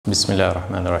বিসমিল্লাহির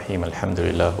রহমানির রহিম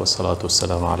আলহামদুলিল্লাহ ওয়াসসালাতু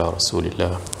ওয়াসসালামু আলা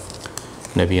রাসূলিল্লাহ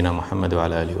নবিয়িনা মুহাম্মদ ওয়া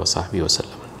আলা আলিহি ওয়া সাহবিহি ওয়া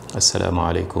সাল্লাম। আসসালামু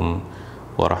আলাইকুম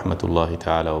ওয়া রাহমাতুল্লাহি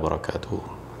তাআলা ওয়া বারাকাতুহু।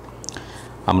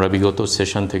 আমরা বিগত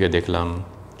সেশন থেকে দেখলাম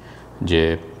যে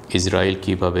ইসরায়েল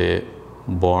কিভাবে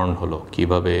বর্ন হলো,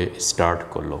 কিভাবে স্টার্ট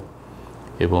করলো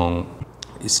এবং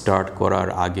স্টার্ট করার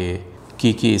আগে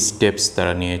কি কি স্টেপস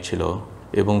তারা নিয়েছিল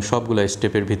এবং সবগুলো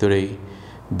স্টেপের ভিতরেই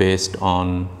based on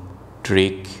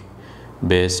trick,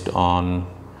 based on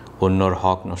অন্যর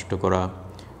হক নষ্ট করা,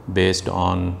 বেসড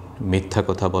অন মিথ্যা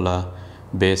কথা বলা,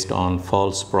 বেসড অন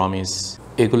ফলস প্রমিস,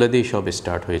 এগুলো দিয়েই সব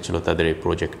স্টার্ট হয়েছিল তাদের এই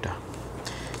প্রজেক্টটা।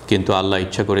 কিন্তু আল্লাহ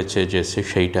ইচ্ছা করেছে যে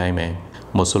সেই টাইমে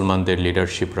মুসলমানদের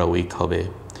লিডারশিপরা উইক হবে,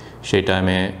 সেই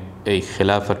টাইমে এই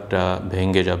খেলাফতটা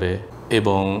ভেঙে যাবে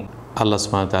এবং আল্লাহ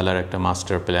সুবহানাহু ওয়া তাআলার একটা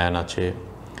মাস্টার প্ল্যান আছে,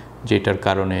 যেটার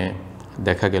কারণে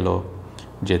দেখা গেল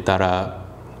যে তারা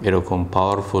এরকম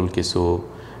পাওয়ারফুল কিছু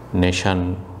নেশন,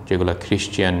 যেগুলো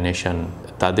খ্রিস্টিয়ান নেশন,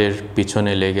 তাদের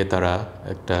পিছনে লেগে তারা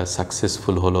একটা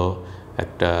সাকসেসফুল হলো,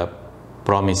 একটা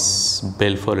প্রমিস,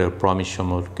 বেলফোরের প্রমিস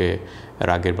সম্পর্কে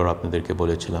আগের বার আপনাদেরকে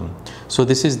বলেছিলাম। So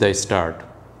this is the start.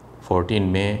 14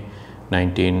 মে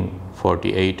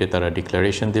 1948-এ তারা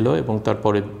ডিক্লারেশন দিল এবং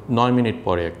তারপরে 9 মিনিট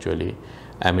পরে অ্যাকচুয়ালি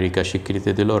আমেরিকা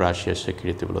স্বীকৃতি দিল, রাশিয়া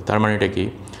স্বীকৃতি দিল। তার মানে এটা কি?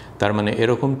 তার মানে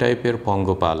এরকম টাইপের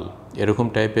পঙ্গপাল, এরকম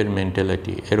টাইপের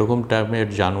মেন্টালিটি, এরকম টাইপের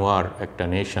জানোয়ার একটা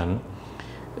নেশন,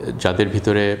 যাদের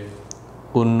ভিতরে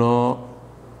অন্য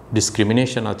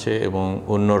ডিসক্রিমিনেশন আছে এবং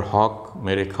অন্যর হক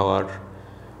মেরে খাওয়ার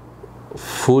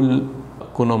ফুল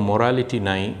কোনো মোরালিটি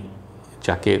নাই,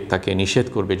 তাকে নিষেধ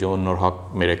করবে যে অন্যর হক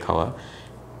মেরে খাওয়া,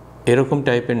 এরকম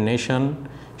টাইপের নেশন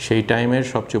সেই টাইমের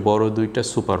সবচেয়ে বড় দুইটা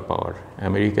সুপার পাওয়ার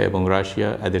আমেরিকা এবং রাশিয়া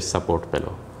এদের সাপোর্ট পেল।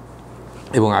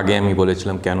 এবং আগে আমি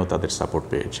বলেছিলাম কেন তাদের সাপোর্ট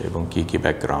পেয়েছে এবং কি কি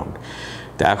ব্যাকগ্রাউন্ড।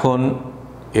 তো এখন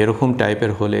এরকম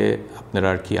টাইপের হলে আপনারা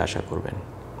আর কি আশা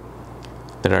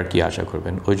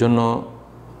করবেন? ওই জন্য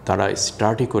তারা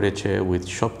স্টার্টই করেছে উইথ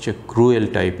সবচেয়ে ক্রুয়েল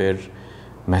টাইপের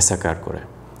ম্যাসাকার করে।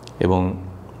 এবং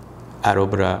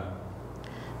আরবরা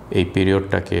এই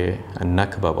পিরিয়ডটাকে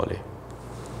নাকবা বলে,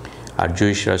 আর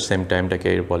জুইশরা সেম টাইমটাকে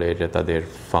বলে এটা তাদের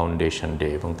ফাউন্ডেশন ডে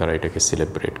এবং তারা এটাকে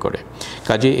সেলিব্রেট করে।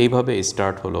 কাজে এইভাবে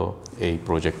স্টার্ট হলো এই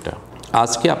প্রজেক্টটা।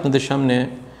 আজকে আপনাদের সামনে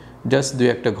জাস্ট দুই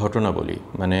একটা ঘটনা বলি,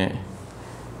 মানে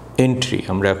এন্ট্রি,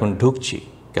 আমরা এখন ঢুকছি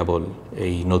কেবল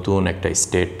এই নতুন একটা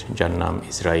স্টেট যার নাম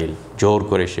ইসরায়েল। জোর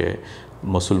করে সে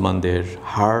মুসলমানদের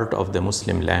heart of the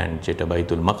Muslim land, যেটা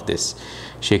বাইতুল মাকদিস,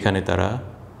 সেখানে তারা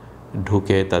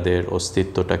ঢুকে তাদের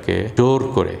অস্তিত্বটাকে জোর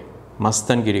করে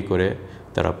মাস্তানগিরি করে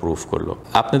তারা প্রুফ করলো।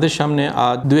 আপনাদের সামনে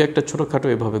আজ দুই একটা ছোটোখাটো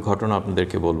এভাবে ঘটনা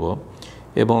আপনাদেরকে বলবো।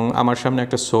 এবং আমার সামনে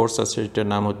একটা সোর্স আছে, যেটার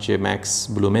নাম হচ্ছে ম্যাক্স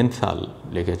ব্লুমেনথাল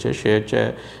লিখেছে। সে হচ্ছে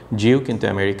জিও কিন্তু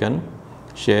আমেরিকান।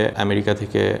 সে আমেরিকা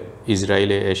থেকে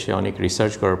ইসরায়েলে এসে অনেক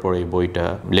রিসার্চ করার পর এই বইটা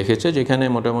লিখেছে, যেখানে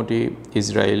মোটামুটি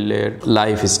ইসরায়েলের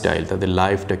লাইফস্টাইল, তাদের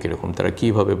লাইফটা কীরকম, তারা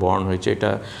কীভাবে বর্ন হয়েছে,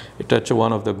 এটা হচ্ছে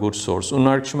one of the good source. অন্য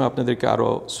এক সময় আপনাদেরকে আরও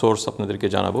সোর্স আপনাদেরকে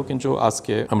জানাবো, কিন্তু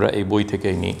আজকে আমরা এই বই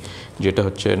থেকেই নিই, যেটা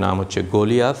হচ্ছে নাম হচ্ছে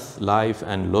Goliath life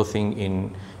and লোথিং in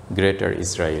greater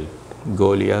Israel.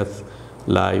 Goliath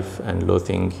life and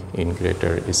লোথিং in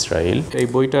greater Israel. এই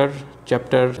বইটার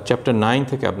চ্যাপ্টার 9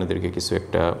 থেকে আপনাদেরকে কিছু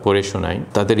একটা পড়ে শোনাই,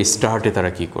 তাদের স্টার্টে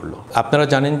তারা কি করলো। আপনারা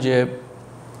জানেন যে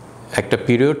একটা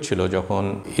পিরিয়ড ছিল যখন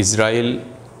ইসরায়েল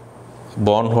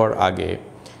বর্ন হওয়ার আগে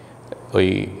ওই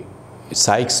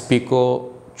সাইক্স-পিকো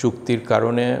চুক্তির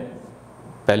কারণে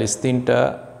প্যালেস্তিনটা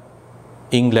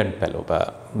ইংল্যান্ড পেল বা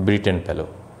ব্রিটেন পেল।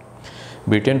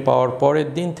 ব্রিটেন পাওয়ার পরের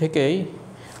দিন থেকেই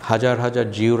হাজার হাজার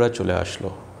জিউরা চলে আসলো,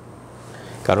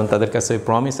 কারণ তাদের কাছে ওই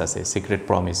প্রমিস আছে, সিক্রেট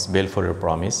প্রমিস, বেলফোরের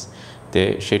প্রমিস। তে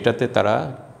সেটাতে তারা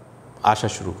আসা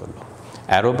শুরু করলো।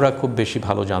 আরবরা খুব বেশি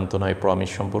ভালো জানতো না এই প্রমিস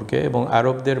সম্পর্কে, এবং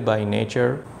আরবদের বাই নেচার,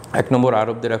 এক নম্বর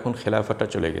আরবদের এখন খেলাফাটা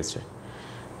চলে গেছে,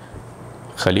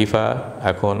 খলিফা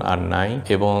এখন আর নাই,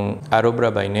 এবং আরবরা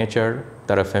বাই নেচার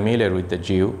তারা ফ্যামিলিয়ার উইথ দ্য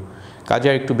জিউ। কাজে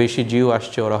একটু বেশি জিউ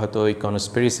আসছে, ওরা হয়তো ওই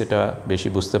কনস্পিরেসিটা বেশি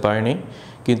বুঝতে পারেনি,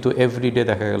 কিন্তু এভরিডে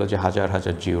দেখা গেল যে হাজার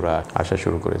হাজার জিউরা আসা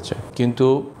শুরু করেছে। কিন্তু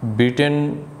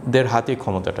ব্রিটেনদের হাতে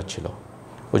ক্ষমতাটা ছিল,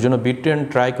 ওই জন্য ব্রিটেন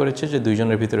ট্রাই করেছে যে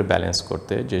দুইজনের ভিতরে ব্যালেন্স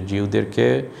করতে, যে জিউদেরকে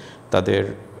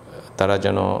তারা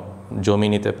যেন জমি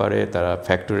নিতে পারে, তারা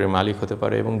ফ্যাক্টরির মালিক হতে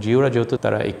পারে, এবং জিউরা যেহেতু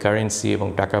তারা এই কারেন্সি এবং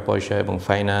টাকা পয়সা এবং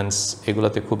ফাইন্যান্স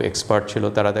এগুলোতে খুব এক্সপার্ট ছিল,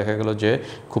 তারা দেখা গেল যে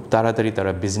খুব তাড়াতাড়ি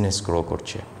তারা বিজনেস গ্রো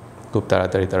করছে।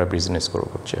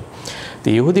 তো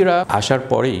ইহুদিরা আসার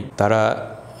পরেই তারা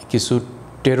কিছু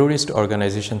টেরোরিস্ট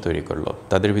অর্গানাইজেশন তৈরি করলো।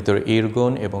 তাদের ভিতরে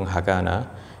ইরগুন এবং হাগানা,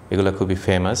 এগুলো খুবই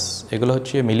ফেমাস। এগুলো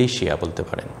হচ্ছে মিলিশিয়া বলতে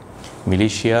পারেন,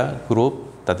 মিলিশিয়া গ্রুপ।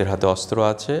 তাদের হাতে অস্ত্র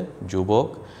আছে, যুবক,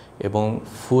 এবং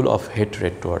ফুল অফ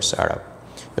হেট্রেড টুয়ার্ডস আরব।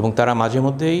 এবং তারা মাঝে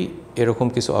মধ্যেই এরকম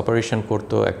কিছু অপারেশন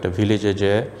করতো, একটা ভিলেজে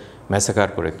যে ম্যাসাকার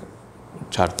করে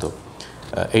ছাড়তো।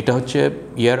 এটা হচ্ছে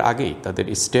ইয়ার আগেই, তাদের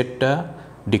স্টেটটা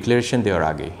ডিক্লারেশন দেওয়ার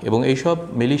আগে। এবং এইসব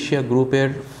মিলিশিয়া গ্রুপের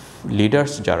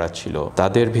লিডার্স যারা ছিল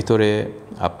তাদের ভিতরে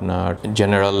আপনার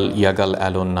জেনারেল ইয়াগাল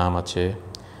অ্যালোন নাম আছে,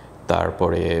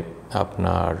 তারপরে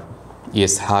আপনার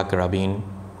ইসহাক রাবিন,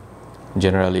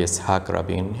 জেনারেল ইসহাক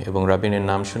রাবিন। এবং রাবিনের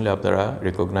নাম শুনলে আপনারা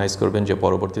রেকগনাইজ করবেন যে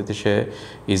পরবর্তীতে সে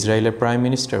ইসরায়েলের প্রাইম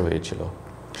মিনিস্টার হয়েছিল।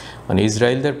 মানে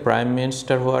ইসরায়েলদের প্রাইম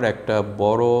মিনিস্টার হওয়ার একটা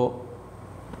বড়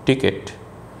টিকিট,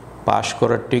 পাশ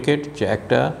করার টিকিট, যে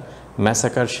একটা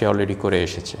ম্যাসাকার সে অলরেডি করে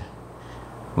এসেছে।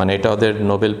 মানে এটা ওদের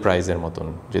নোবেল প্রাইজের মতন,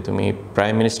 যে তুমি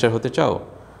প্রাইম মিনিস্টার হতে চাও,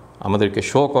 আমাদেরকে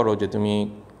শো করো যে তুমি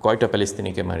কয়টা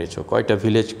প্যালেস্তিনিকে মেরেছো, কয়টা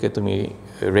ভিলেজকে তুমি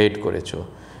রেড করেছো।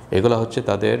 এগুলো হচ্ছে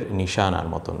তাদের নিশানার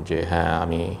মতন, যে হ্যাঁ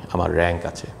আমার র্যাঙ্ক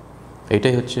আছে।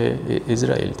 এটাই হচ্ছে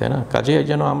ইসরায়েল, তাই না? কাজে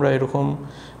যেন আমরা এরকম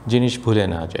জিনিস ভুলে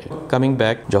না যাই। কামিং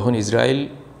ব্যাক, যখন ইসরায়েল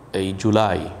এই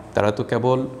জুলাই, তারা তো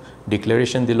কেবল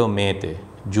ডিক্লারেশন দিল মেতে,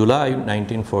 জুলাই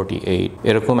 1948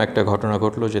 এরকম একটা ঘটনা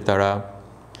ঘটলো যে তারা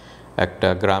একটা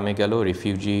গ্রামে গেল,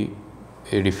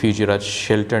 রিফিউজিরা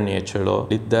শেল্টার নিয়েছিল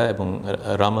লিদ্দা এবং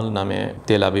রামাল নামে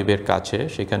তেল আবিবের কাছে,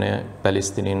 সেখানে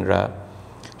প্যালেস্তিনিয়ানরা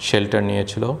শেল্টার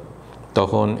নিয়েছিল।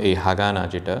 তখন এই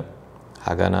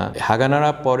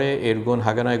হাগানারা পরে এরগুন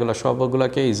হাগানা, এগুলো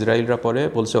সবগুলোকে ইসরায়েলরা পরে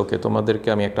বলছে ওকে তোমাদেরকে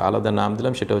আমি একটা আলাদা নাম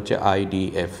দিলাম, সেটা হচ্ছে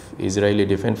IDF, ইসরায়েলি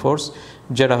ডিফেন্স ফোর্স,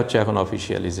 যেটা হচ্ছে এখন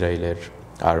অফিসিয়াল ইসরায়েলের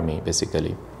আর্মি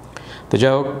বেসিক্যালি। তো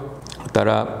যাই হোক,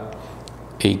 তারা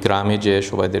এই গ্রামে যে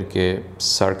সবাইদেরকে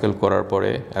সার্কেল করার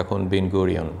পরে এখন Ben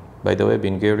Gurion, by the way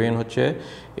Ben Gurion হচ্ছে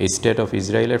এই স্টেট অফ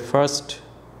ইসরায়েলের ফার্স্ট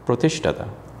প্রতিষ্ঠাতা,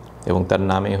 এবং তার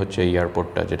নামে হচ্ছে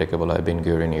এয়ারপোর্টটা, যেটাকে বলা হয় বেন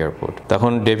গুরিয়ন এয়ারপোর্ট।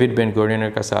 তখন ডেভিড বেন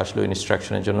গুরিয়নের কাছে আসলো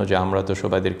ইনস্ট্রাকশনের জন্য, যে আমরা তো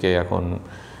সবাইদেরকে এখন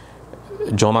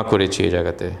জমা করেছি এই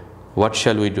জায়গাতে, হোয়াট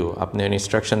শ্যাল উই ডু, আপনি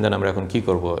ইনস্ট্রাকশন দেন আমরা এখন কী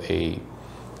করব এই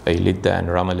লিদ্দা অ্যান্ড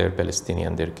রামালের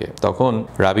প্যালেস্তিনিয়ানদেরকে। তখন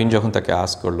রাবিন যখন তাকে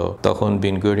আস্ক করলো, তখন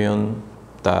বেন গুরিয়ন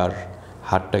তার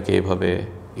হাতটাকে এভাবে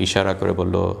ইশারা করে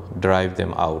বলল, ড্রাইভ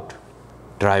দেম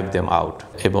আউট।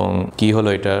 এবং কি হলো,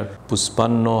 এটার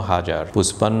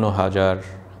 55,000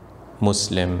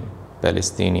 মুসলিম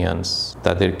প্যালেস্তিনিয়ানস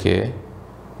তাদেরকে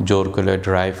জোর করে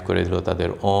ড্রাইভ করে দিল তাদের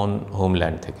ওন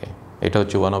হোমল্যান্ড থেকে। এটা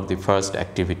হচ্ছে one of the first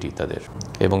activity তাদের।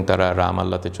 এবং তারা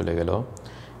রামাল্লাতে চলে গেল,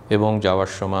 এবং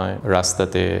যাওয়ার সময়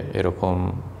রাস্তাতে এরকম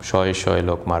শয়ে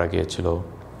লোক মারা গিয়েছিল।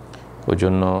 ওই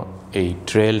জন্য এই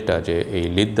ট্রেলটা, যে এই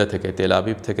লিদ্দা থেকে তেল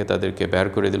আবিব থেকে তাদেরকে বের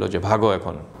করে দিল যে ভাগো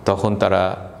এখন। তখন তারা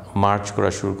মার্চ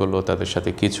করা শুরু করলো, তাদের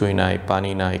সাথে কিছুই নাই,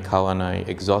 পানি নাই, খাওয়া নাই,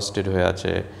 এক্সস্টেড হয়ে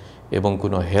আছে এবং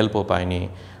কোনো হেল্পও পায়নি।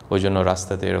 ওই জন্য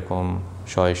রাস্তাতে এরকম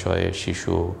শয়ে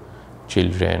শিশু,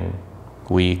 চিলড্রেন,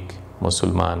 উইক,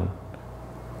 মুসলমান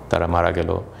তারা মারা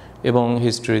গেল। এবং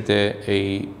হিস্ট্রিতে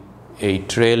এই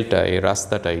ট্রেলটা, এই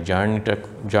রাস্তাটা, এই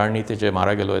জার্নিতে যে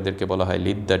মারা গেল, এদেরকে বলা হয়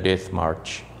লিদ্দা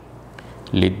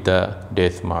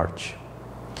ডেথ মার্চ।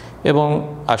 এবং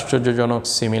আশ্চর্যজনক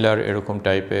সিমিলার এরকম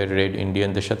টাইপের রেড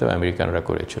ইন্ডিয়ানদের সাথেও আমেরিকানরা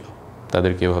করেছিল,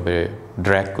 তাদেরকে এভাবে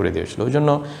ড্র্যাগ করে দিয়েছিল। ওই জন্য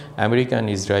আমেরিকান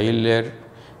ইসরায়েলের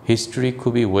হিস্ট্রি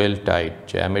খুবই ওয়েল টাইট,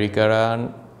 যে আমেরিকারা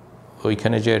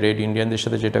ওইখানে যে রেড ইন্ডিয়ানদের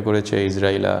সাথে যেটা করেছে,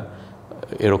 ইসরায়েলা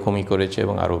এরকমই করেছে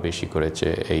এবং আরও বেশি করেছে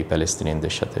এই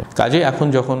প্যালেস্তিনিয়ানদের সাথে। কাজে এখন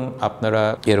যখন আপনারা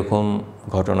এরকম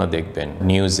ঘটনা দেখবেন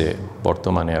নিউজে,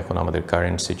 বর্তমানে এখন আমাদের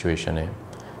কারেন্ট সিচুয়েশনে,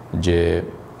 যে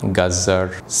গাজার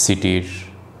সিটির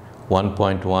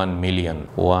 1.1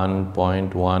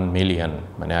 মিলিয়ন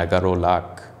মানে 11 লাখ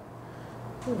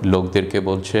লোকদেরকে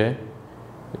বলছে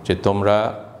যে তোমরা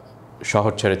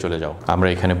শহর ছেড়ে চলে যাও, আমরা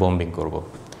এখানে বোম্বিং করব।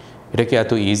 এটা কি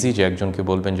এত ইজি যে একজনকে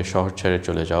বলবেন যে শহর ছেড়ে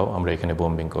চলে যাও, আমরা এখানে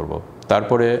বোম্বিং করব?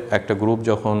 তারপরে একটা গ্রুপ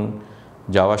যখন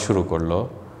যাওয়া শুরু করলো,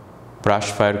 ব্রাশ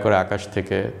ফায়ার করে আকাশ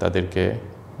থেকে তাদেরকে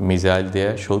মিসাইল দিয়ে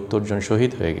 70 জন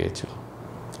শহীদ হয়ে গিয়েছিল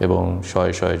এবং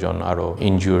শয়ে জন আরও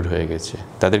ইনজিউর্ড হয়ে গেছে।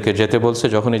 তাদেরকে যেতে বলছে,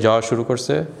 যখনই যাওয়া শুরু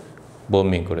করছে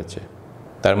বোম্বিং করেছে।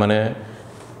 তার মানে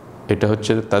এটা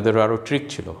হচ্ছে তাদেরও আরও ট্রিক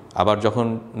ছিল। আবার যখন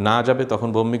না যাবে তখন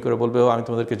বোম্বিং করে বলবে, ও আমি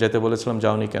তোমাদেরকে যেতে বলেছিলাম,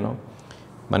 যাওনি কেন?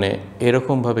 মানে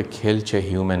এরকমভাবে খেলছে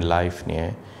হিউম্যান লাইফ নিয়ে।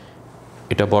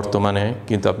 এটা বর্তমানে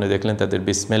কিন্তু আপনি দেখলেন তাদের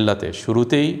বিসমিল্লাতে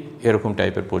শুরুতেই এরকম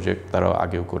টাইপের প্রজেক্ট তারা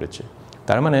আগেও করেছে।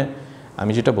 তার মানে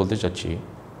আমি যেটা বলতে চাচ্ছি,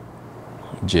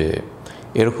 যে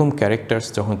এরকম ক্যারেক্টার্স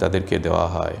যখন তাদেরকে দেওয়া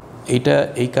হয়, এটা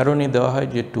এই কারণে দেওয়া হয়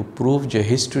যে টু প্রুভ যে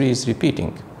হিস্ট্রি ইজ রিপিটিং।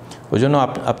 ওই জন্য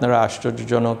আপনারা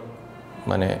আশ্চর্যজনক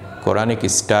মানে কোরআনিক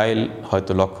স্টাইল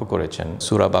হয়তো লক্ষ্য করেছেন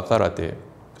সূরা বাকারাতে।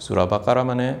 সূরা বাকারা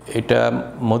মানে এটা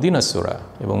মদিনা সূরা,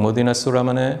 এবং মদিনা সূরা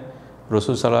মানে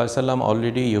রাসূল সাল্লাল্লাহু আলাইহি সাল্লাম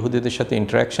অলরেডি ইহুদিদের সাথে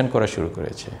ইন্টারাকশন করা শুরু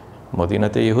করেছে।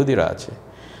 মদিনাতে ইহুদিরা আছে।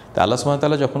 তা আল্লাহ সুবহানাহু ওয়া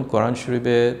তাআলা যখন কোরআন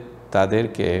শরীফে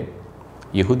তাদেরকে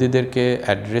ইহুদিদেরকে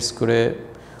অ্যাড্রেস করে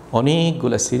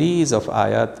অনেকগুলো সিরিজ অফ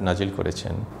আয়াত নাজিল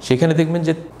করেছেন। সেখানে দেখবেন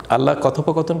যে আল্লাহ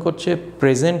কথোপকথন করছে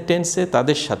প্রেজেন্ট টেন্সে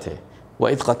তাদের সাথে,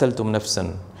 ওয়াইদ কাতালতুম নাফসান,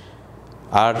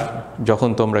 আর যখন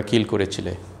তোমরা কিল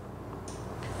করেছিলে,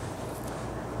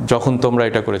 যখন তোমরা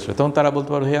এটা করেছিলে, তখন তারা বলতে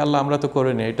পারো হে আল্লাহ আমরা তো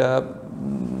করিনি, এটা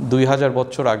 2000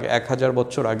 বছর আগে, 1000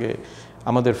 বছর আগে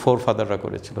আমাদের ফোর ফাদাররা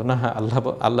করেছিল। না, হ্যাঁ,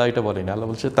 আল্লাহ এটা বলেনি, আল্লাহ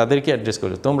বলছে তাদেরকে অ্যাড্রেস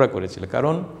করেছে, তোমরা করেছিলে।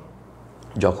 কারণ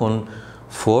যখন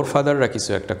ফোর ফাদাররা কিছু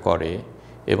একটা করে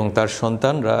এবং তার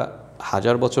সন্তানরা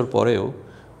 1000 বছর পরেও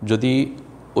যদি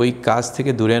ওই কাজ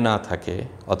থেকে দূরে না থাকে,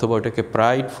 অথবা ওটাকে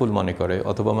প্রাইডফুল মনে করে,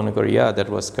 অথবা মনে করে ইয়া দ্যাট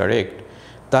ওয়াজ কারেক্ট,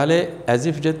 তাহলে অ্যাজ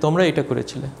ইফ যে তোমরা এটা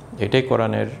করেছিলে। এটাই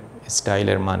কোরআনের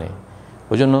স্টাইলের মানে।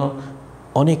 ওই জন্য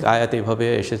অনেক আয়াত এভাবে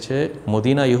এসেছে,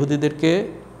 মদিনা ইহুদিদেরকে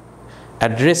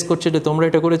অ্যাড্রেস করছে যে তোমরা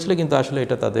এটা করেছিলে, কিন্তু আসলে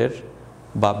এটা তাদের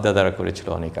বাপদাদারা করেছিল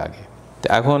অনেক আগে। তো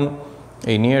এখন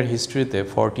এই নিয়ার হিস্ট্রিতে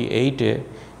 48-এ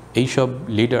এইসব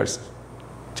লিডার্স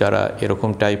যারা এরকম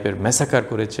টাইপের ম্যাসাকার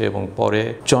করেছে এবং পরে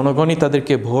জনগণই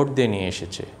তাদেরকে ভোট দিয়ে নিয়ে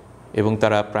এসেছে এবং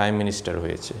তারা প্রাইম মিনিস্টার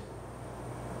হয়েছে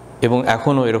এবং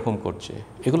এখনও এরকম করছে,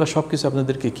 এগুলো সব কিছু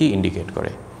আপনাদেরকে কি ইন্ডিকেট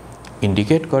করে?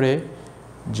 ইন্ডিকেট করে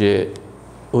যে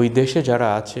ওই দেশে যারা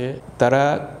আছে তারা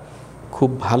খুব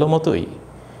ভালো মতোই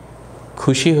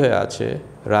খুশি হয়ে আছে,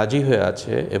 রাজি হয়ে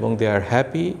আছে, এবং দে আর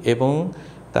হ্যাপি, এবং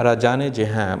তারা জানে যে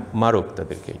হ্যাঁ মারুক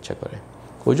তাদেরকে ইচ্ছা করে।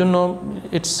 ওই জন্য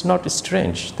ইটস নট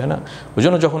স্ট্রেঞ্জ, তাই না? ওই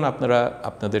জন্য যখন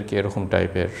আপনাদেরকে এরকম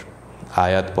টাইপের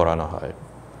আয়াত পড়ানো হয়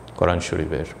কোরআন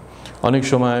শরীফের, অনেক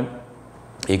সময়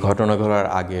এই ঘটনা ঘটার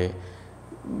আগে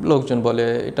লোকজন বলে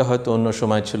এটা হয়তো অন্য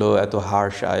সময় ছিল, এত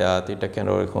হার্শ আয়াত, এটা কেন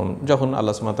এরকম? যখন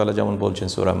আল্লাহ সুবহানাহু ওয়া তাআলা যেমন বলছেন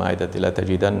সূরা মাইদাতে, লা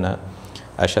তাজিদান্না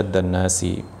আশাদ্দান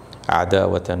নাসি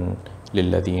আদাওয়াতান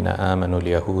লিল্লাযীনা আমানুল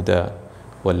ইয়াহুদা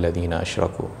ওয়াল্লাযীনা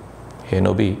আশরাকু। হে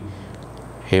নবী,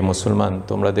 হে মুসলমান,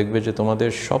 তোমরা দেখবে যে তোমাদের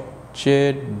সবচেয়ে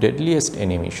ডেডলিয়েস্ট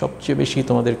এনিমি, সবচেয়ে বেশি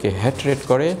তোমাদেরকে হ্যাটরেট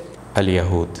করে আল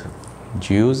ইয়াহুদ,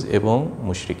 জিউজ এবং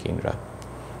মুশরিকিনরা।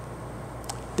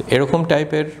 এরকম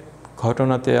টাইপের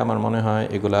ঘটনাতে আমার মনে হয়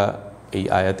এগুলা এই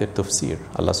আয়াতের তফসির,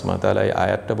 আল্লাহ সুবহানাহু ওয়া তাআলা এই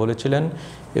আয়াতটা বলেছিলেন,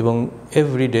 এবং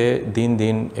এভরিডে দিন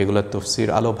দিন এগুলার তফসির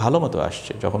আলো ভালো মতো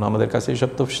আসছে। যখন আমাদের কাছে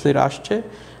এইসব তফসির আসছে,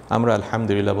 আমরা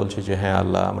আলহামদুলিল্লাহ বলছি যে হ্যাঁ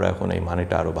আল্লাহ, আমরা এখন এই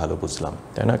মানেটা আরও ভালো বুঝলাম,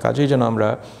 তাই না? কাজেই যেন আমরা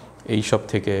এই সব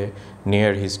থেকে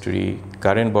নিয়ার হিস্ট্রি,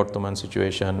 কারেন্ট বর্তমান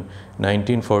সিচুয়েশান,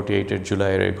 1948-এর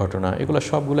জুলাইয়ের এই ঘটনা, এগুলো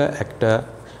সবগুলো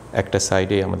একটা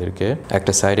সাইডে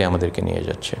আমাদেরকে নিয়ে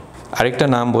যাচ্ছে। আরেকটা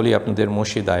নাম বলি আপনাদের,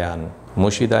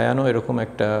 মুর্শিদ আয়ানও এরকম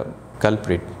একটা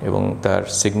কালপ্রিট, এবং তার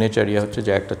সিগনেচার হচ্ছে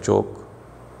যে একটা চোখ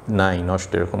নাই,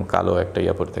 নষ্ট, এরকম কালো একটা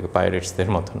পরে থাকে, পাইরেটসদের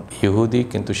মতন। ইহুদি,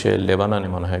 কিন্তু সে লেবাননে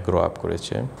মনে হয় গ্রো আপ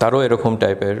করেছে। তারও এরকম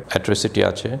টাইপের অ্যাট্রোসিটি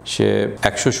আছে। সে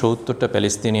 170টা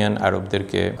প্যালেস্তিনিয়ান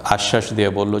আরবদেরকে আশ্বাস দিয়ে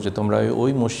বলল যে তোমরা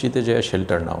ওই মসজিদে যেয়ে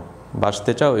শেল্টার নাও,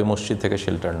 বাঁচতে চাও ওই মসজিদ থেকে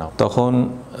শেল্টার নাও। তখন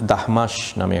দাহমাস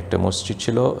নামে একটা মসজিদ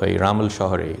ছিল এই রামল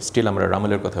শহরে, স্টিল আমরা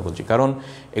রামলের কথা বলছি, কারণ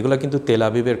এগুলো কিন্তু তেল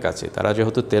আবিবের কাছে। তারা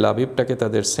যেহেতু তেল আবিবটাকে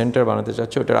তাদের সেন্টার বানাতে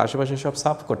চাচ্ছে, ওটার আশেপাশে সব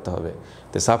সাফ করতে হবে।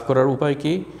 তো সাফ করার উপায়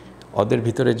কি? ওদের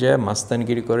ভিতরে যে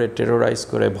মাস্তানগিরি করে, টেরোরাইজ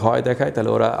করে, ভয় দেখায়,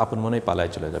 তাহলে ওরা আপন মনেই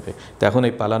পালায় চলে যাবে। তো এখন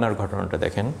এই পালানোর ঘটনাটা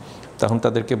দেখেন। তখন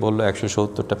তাদেরকে বললো,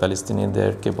 170টা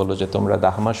প্যালেস্তিনিয়ানদেরকে বললো যে তোমরা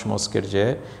দাহমাস মস্কের যে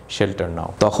শেল্টার নাও।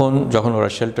 তখন যখন ওরা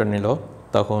শেল্টার নিল,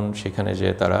 তখন সেখানে যে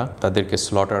তাদেরকে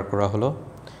স্লটার করা হলো।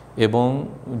 এবং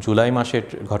জুলাই মাসের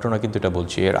ঘটনা কিন্তু এটা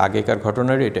বলছি, এর আগেকার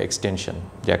ঘটনারই এটা এক্সটেনশন,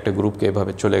 যে একটা গ্রুপকে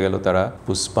এভাবে চলে গেল তারা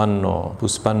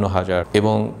 55,000,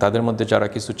 এবং তাদের মধ্যে যারা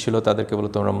কিছু ছিল তাদেরকে বলো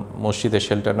তোমরা মসজিদে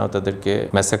শেল্টার নাও, তাদেরকে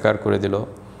ম্যাসাকার করে দিল।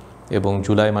 এবং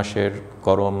জুলাই মাসের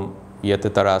গরম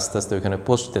তারা আস্তে আস্তে ওইখানে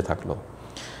পৌঁছতে থাকলো।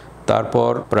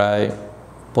 তারপর প্রায়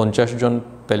 50 জন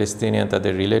প্যালেস্তিনিয়ান,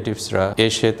 তাদের রিলেটিভসরা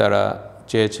এসে তারা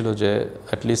চেয়েছিল যে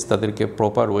অ্যাটলিস্ট তাদেরকে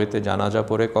প্রপার ওয়েতে জানাজা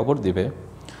পরে কবর দিবে।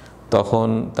 তখন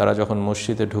তারা যখন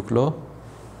মসজিদে ঢুকলো,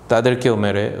 তাদেরকেও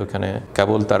মেরে ওইখানে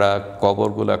কেবল তারা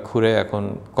কবরগুলা খুঁড়ে এখন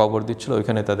কবর দিচ্ছিল,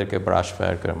 ওইখানে তাদেরকে ব্রাশ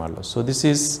ফায়ার করে মারলো। সো দিস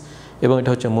ইজ, এবং এটা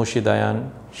হচ্ছে মুর্শিদ আয়ান,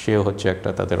 সেও হচ্ছে একটা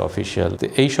তাদের অফিসিয়াল। তো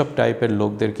এইসব টাইপের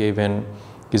লোকদেরকে, ইভেন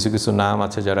কিছু নাম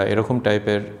আছে যারা এরকম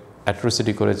টাইপের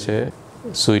অ্যাট্রোসিটি করেছে,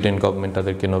 সুইডেন গভর্নমেন্ট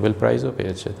তাদেরকে নোবেল প্রাইজও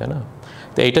পেয়েছে, তাই না?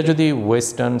 তো এইটা যদি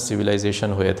ওয়েস্টার্ন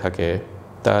সিভিলাইজেশন হয়ে থাকে,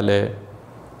 তাহলে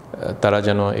তারা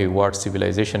যেন এই ওয়ার্ড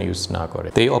সিভিলাইজেশন ইউজ না করে।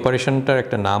 তো এই অপারেশনটার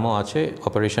একটা নামও আছে,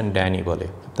 অপারেশন ড্যানি বলে।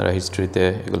 আপনারা হিস্ট্রিতে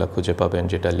এগুলো খুঁজে পাবেন,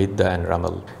 যেটা লিদ্দা অ্যান্ড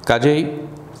রামাল। কাজেই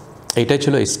এইটাই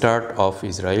ছিল স্টার্ট অফ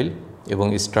ইসরায়েল এবং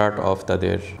স্টার্ট অফ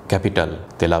তাদের ক্যাপিটাল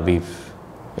তেল আবিব,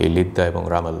 এই লিদ্দা এবং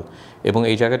রামাল। এবং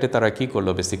এই জায়গাতে তারা কি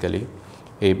করলো, বেসিক্যালি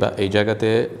এই জায়গাতে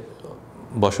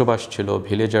বসবাস ছিল,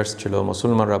 ভিলেজার্স ছিল,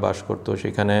 মুসলমানরা বাস করতো।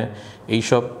 সেখানে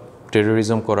এইসব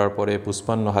টেরোরিজম করার পরে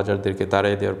 55,000-দেরকে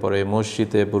তাড়াই দেওয়ার পরে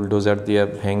মসজিদে বুলডোজার দিয়ে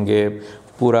ভেঙে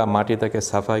পুরা মাটিটাকে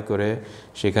সাফাই করে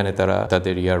সেখানে তারা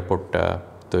তাদের এয়ারপোর্টটা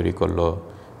তৈরি করলো,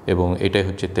 এবং এটাই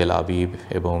হচ্ছে তেল আবিব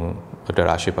এবং ওটার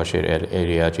আশেপাশের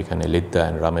এরিয়া যেখানে লিদ্দা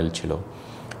অ্যান্ড রামেল ছিল,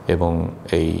 এবং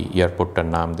এই এয়ারপোর্টটার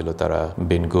নাম দিল তারা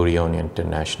Ben Gurion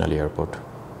international airport,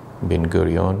 Ben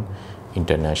Gurion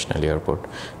international airport.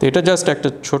 তো এটা জাস্ট একটা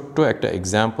ছোট্ট একটা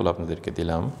এক্সাম্পল আপনাদেরকে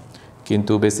দিলাম,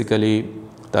 কিন্তু বেসিক্যালি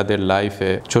তাদের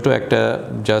লাইফে ছোট একটা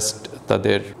জাস্ট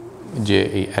তাদের যে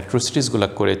এই অ্যাট্রোসিটিসগুলো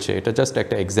করেছে এটা জাস্ট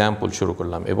একটা এক্সাম্পল শুরু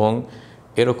করলাম, এবং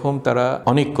এরকম তারা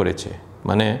অনেক করেছে।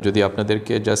 মানে যদি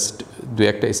আপনাদেরকে জাস্ট দু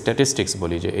একটা স্ট্যাটিস্টিক্স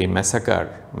বলি যে এই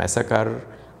ম্যাসাকার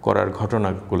করার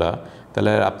ঘটনাগুলা,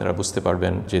 তাহলে আপনারা বুঝতে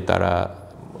পারবেন যে তারা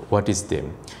হোয়াট ইজ দেম।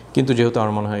 কিন্তু যেহেতু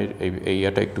আমার মনে হয় এই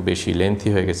ইয়াটা একটু বেশি লেন্থি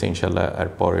হয়ে গেছে, ইনশাল্লাহ আর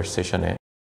পরের সেশনে